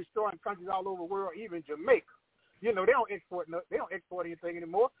still destroying countries all over the world, even Jamaica. They don't export anything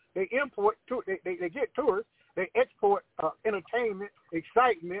anymore. They import, they get tourists. They export entertainment,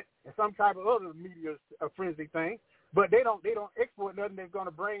 excitement, and some type of other media frenzy thing. But they don't export nothing that's going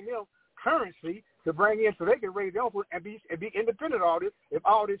to bring them currency to bring in so they can raise their own food and be independent of all this. If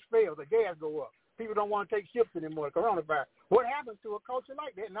all this fails, the gas go up. People don't want to take ships anymore, coronavirus. What happens to a culture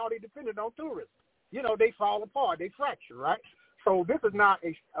like that? Now they dependent on tourism. You know, they fall apart, they fracture, right? So this is not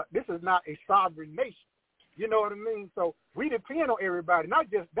a sovereign nation. You know what I mean? So we depend on everybody, not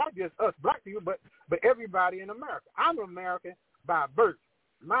just us black people, but everybody in America. I'm American by birth.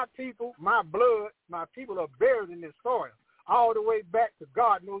 My people, my blood, my people are buried in this soil all the way back to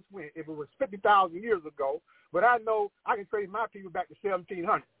God knows when. If it was 50,000 years ago, but I know I can trace my people back to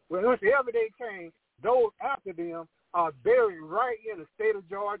 1700. Well, once ever they came, those after them are buried right in the state of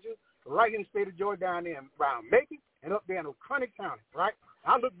Georgia, right in the state of Georgia down there around Macon and up there in Oconee County, right?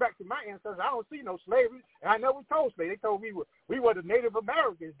 I look back to my ancestors. I don't see no slavery, and I never told slavery. They told me we were the Native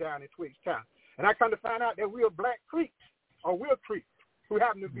Americans down in Twiggs County, and I come to find out that we are Black Creeks, or we're Creeks, who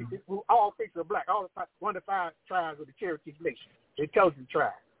happen to be who all Creeks are black. All one of the 5 tribes of the Cherokee Nation, the intelligent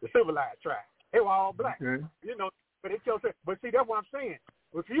tribe, the civilized tribe. They were all black, you know. But see, that's what I'm saying.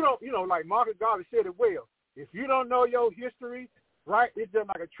 If you don't, you know, like Marcus Garvey said it well. If you don't know your history, right, it's just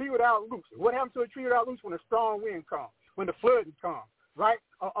like a tree without roots. What happens to a tree without roots when a strong wind comes, when the flood comes? Right?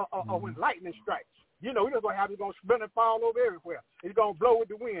 Or when lightning strikes. You know, it's going to happen. It's going to spin and fall over everywhere. It's going to blow with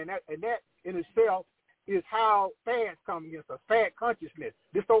the wind. That in itself is how fads come against us, fad consciousness.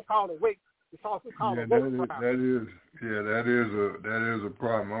 This so-called awake. It's also called a woke problem. That is a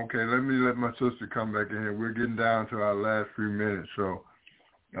problem. Okay, let my sister come back in here. We're getting down to our last few minutes, so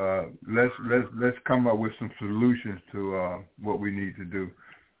let's come up with some solutions to what we need to do.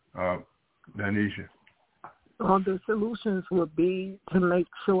 Danisha. Well, the solutions would be to make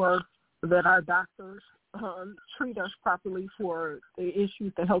sure that our doctors treat us properly for the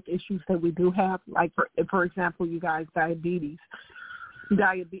issues, the health issues that we do have. Like, for example, you guys, diabetes.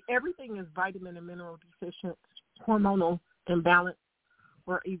 Everything is vitamin and mineral deficient, hormonal imbalance,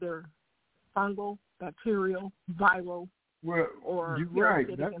 or either fungal, bacterial, viral, or you're right.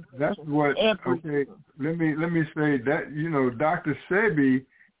 That's what. Okay, let me say that. You know, Dr. Sebi,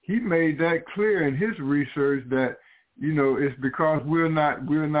 he made that clear in his research that, you know, it's because we're not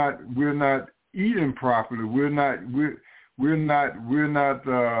eating properly. We're not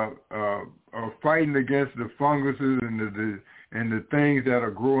fighting against the funguses and the things that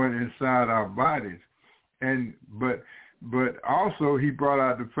are growing inside our bodies. But also he brought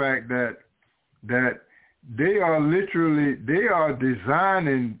out the fact that they are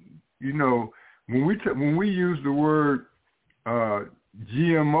designing, you know, when we use the word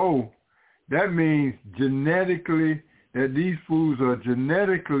GMO, that means that these foods are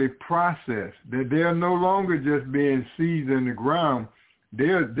genetically processed, that they are no longer just being seeds in the ground.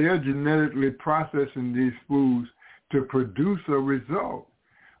 They're genetically processing these foods to produce a result.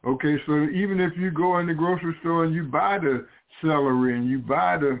 Okay, so even if you go in the grocery store and you buy the celery and you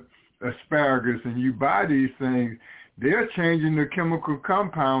buy the asparagus and you buy these things, they're changing the chemical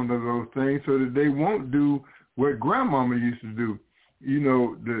compound of those things so that they won't do what grandmama used to do. You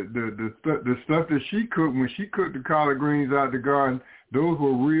know, the stuff that she cooked, when she cooked the collard greens out the garden, those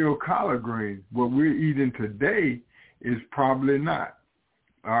were real collard greens. What we're eating today is probably not.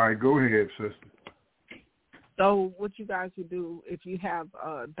 All right, go ahead, sister. So what you guys would do if you have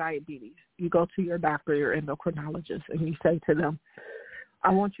diabetes, you go to your doctor, your endocrinologist, and you say to them, I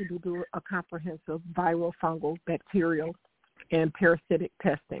want you to do a comprehensive viral, fungal, bacterial, and parasitic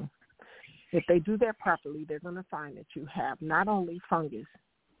testing. If they do that properly, they're going to find that you have not only fungus,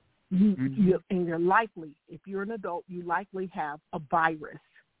 and you're likely, if you're an adult, you likely have a virus.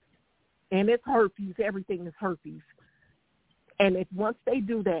 And it's herpes. Everything is herpes. And if once they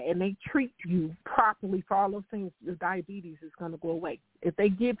do that and they treat you properly for all those things, your diabetes is going to go away. If they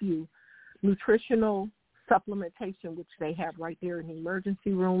give you nutritional supplementation, which they have right there in the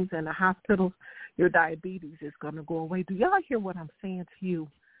emergency rooms and the hospitals, your diabetes is going to go away. Do y'all hear what I'm saying to you?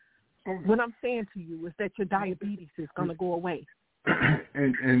 What I'm saying to you is that your diabetes is going to go away.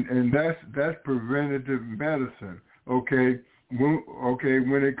 And that's preventative medicine. Okay.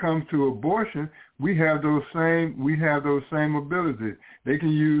 When it comes to abortion, we have those same abilities. They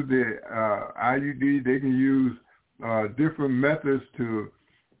can use the IUD. They can use different methods to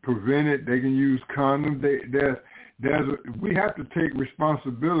prevent it. They can use condoms. We have to take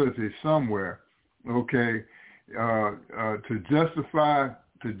responsibility somewhere. Okay, to justify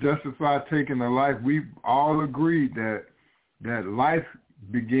taking a life. We've all agreed that life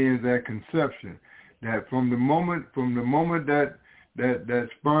begins at conception. That from the moment that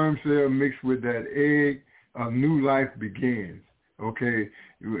sperm cell mixed with that egg, a new life begins. Okay,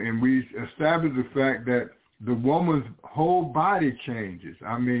 and we established the fact that the woman's whole body changes.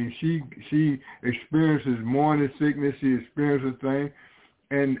 I mean, she experiences morning sickness, she experiences things,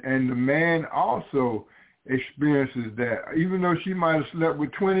 and the man also experiences that, even though she might have slept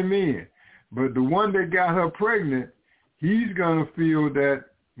with 20 men. But the one that got her pregnant, he's going to feel that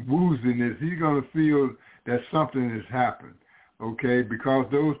wooziness. He's going to feel that something has happened, okay, because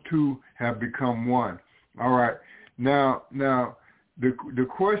those two have become one. All right. Now, the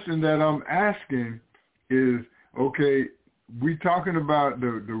question that I'm asking is, okay, we talking about the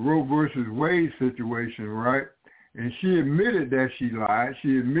Roe versus Wade situation, right? And she admitted that she lied.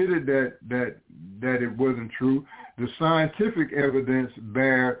 She admitted that it wasn't true. The scientific evidence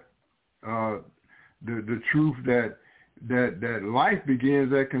bear the truth that life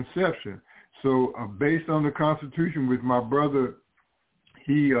begins at conception. So based on the Constitution, which my brother,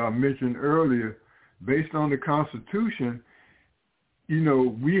 he mentioned earlier, based on the Constitution,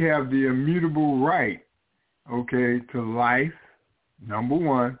 we have the immutable right, okay, to life, number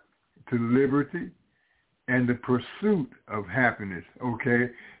one, to liberty, and the pursuit of happiness,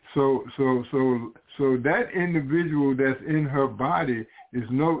 okay? So that individual that's in her body is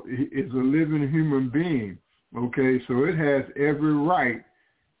a living human being, okay? So it has every right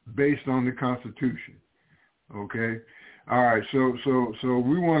based on the Constitution, okay? All right, so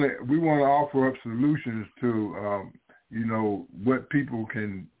we want to offer up solutions to what people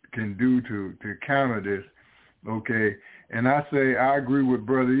can do to counter this, okay? And I agree with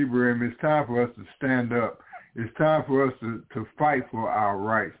Brother Ibrahim. It's time for us to stand up. It's time for us to fight for our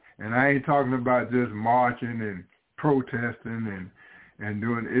rights. And I ain't talking about just marching and protesting and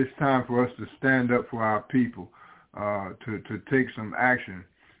doing. It's time for us to stand up for our people, to take some action.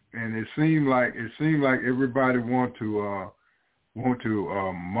 And it seemed like everybody want to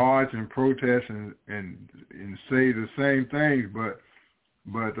march and protest and say the same things, but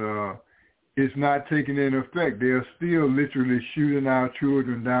it's not taking in effect. They're still literally shooting our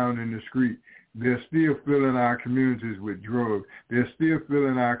children down in the street. They're still filling our communities with drugs. They're still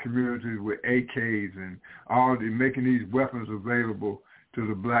filling our communities with AKs and making these weapons available to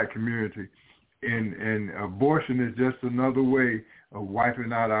the black community. And abortion is just another way of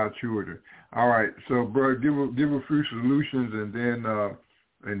wiping out our children. All right, so bro, give a few solutions and then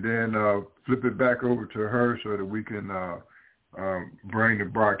flip it back over to her so that we can bring the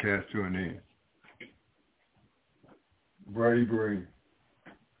broadcast to an end. Bro, Ibrahim.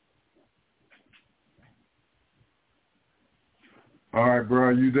 All right, bro,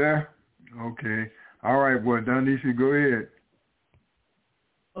 are you there? Okay. All right, boy, Donisha, go ahead.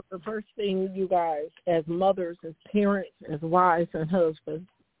 Well, the first thing, you guys, as mothers, as parents, as wives and husbands,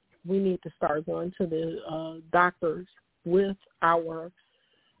 we need to start going to the doctors with our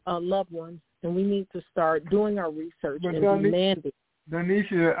loved ones, and we need to start doing our research and demanding.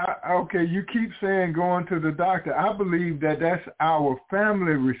 Donisha, okay, you keep saying going to the doctor. I believe that's our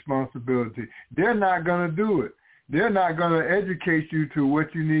family responsibility. They're not going to do it. They're not going to educate you to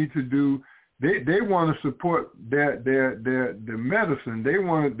what you need to do. They want to support their medicine. They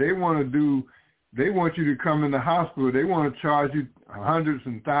want you to come in the hospital. They want to charge you hundreds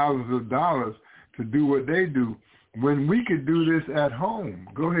and thousands of dollars to do what they do when we could do this at home.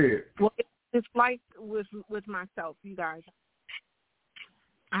 Go ahead. Well, it's like with myself, you guys.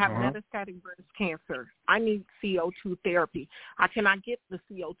 I have metastatic breast cancer. I need CO2 therapy. I cannot get the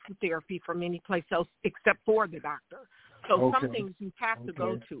CO2 therapy from any place else except for the doctor. So some things you have to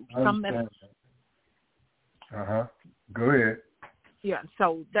go to. Go ahead. Yeah,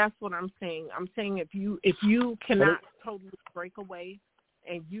 so that's what I'm saying. I'm saying if you cannot totally break away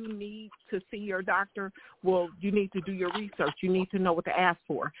and you need to see your doctor, well, you need to do your research. You need to know what to ask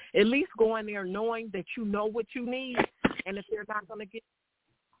for. At least go in there knowing that you know what you need, and if they're not going to get,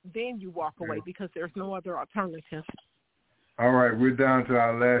 then you walk away because there's no other alternative. All right, we're down to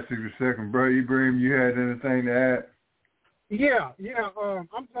our last 60 seconds. Brother Ibrahim, you had anything to add? Yeah.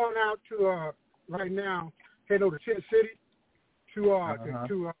 I'm going out to right now, head over to City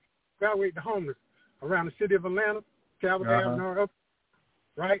to evaluate the homeless around the city of Atlanta, Calvert Avenue,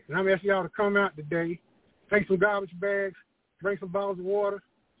 right? And I'm asking y'all to come out today, take some garbage bags, bring some bottles of water,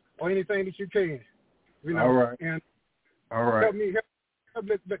 or anything that you can. All right. And help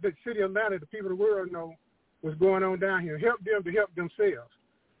the city of Atlanta, the people of the world know what's going on down here. Help them to help themselves.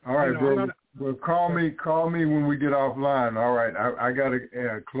 All right, bro. Well, call me when we get offline. All right, I got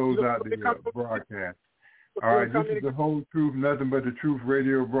to close out the broadcast. All right, this is the Whole Truth, Nothing But the Truth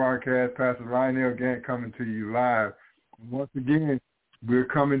radio broadcast. Pastor Lionel Gantt coming to you live. Once again, we're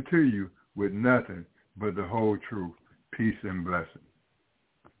coming to you with nothing but the whole truth. Peace and blessing.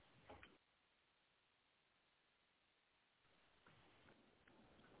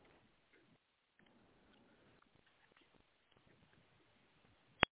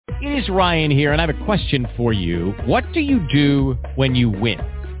 It is Ryan here, and I have a question for you. What do you do when you win?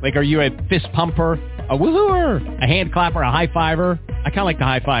 Like, are you a fist pumper, a woo-hooer, a hand clapper, a high fiver? I kind of like the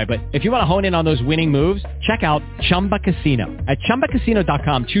high five, but if you want to hone in on those winning moves, check out Chumba Casino. At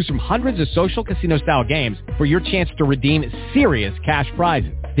ChumbaCasino.com, choose from hundreds of social casino-style games for your chance to redeem serious cash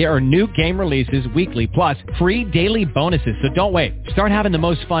prizes. There are new game releases weekly, plus free daily bonuses, so don't wait. Start having the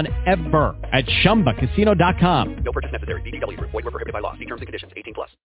most fun ever at ChumbaCasino.com. No purchase necessary. VGW Group. Void where prohibited by law. See terms and conditions. 18+.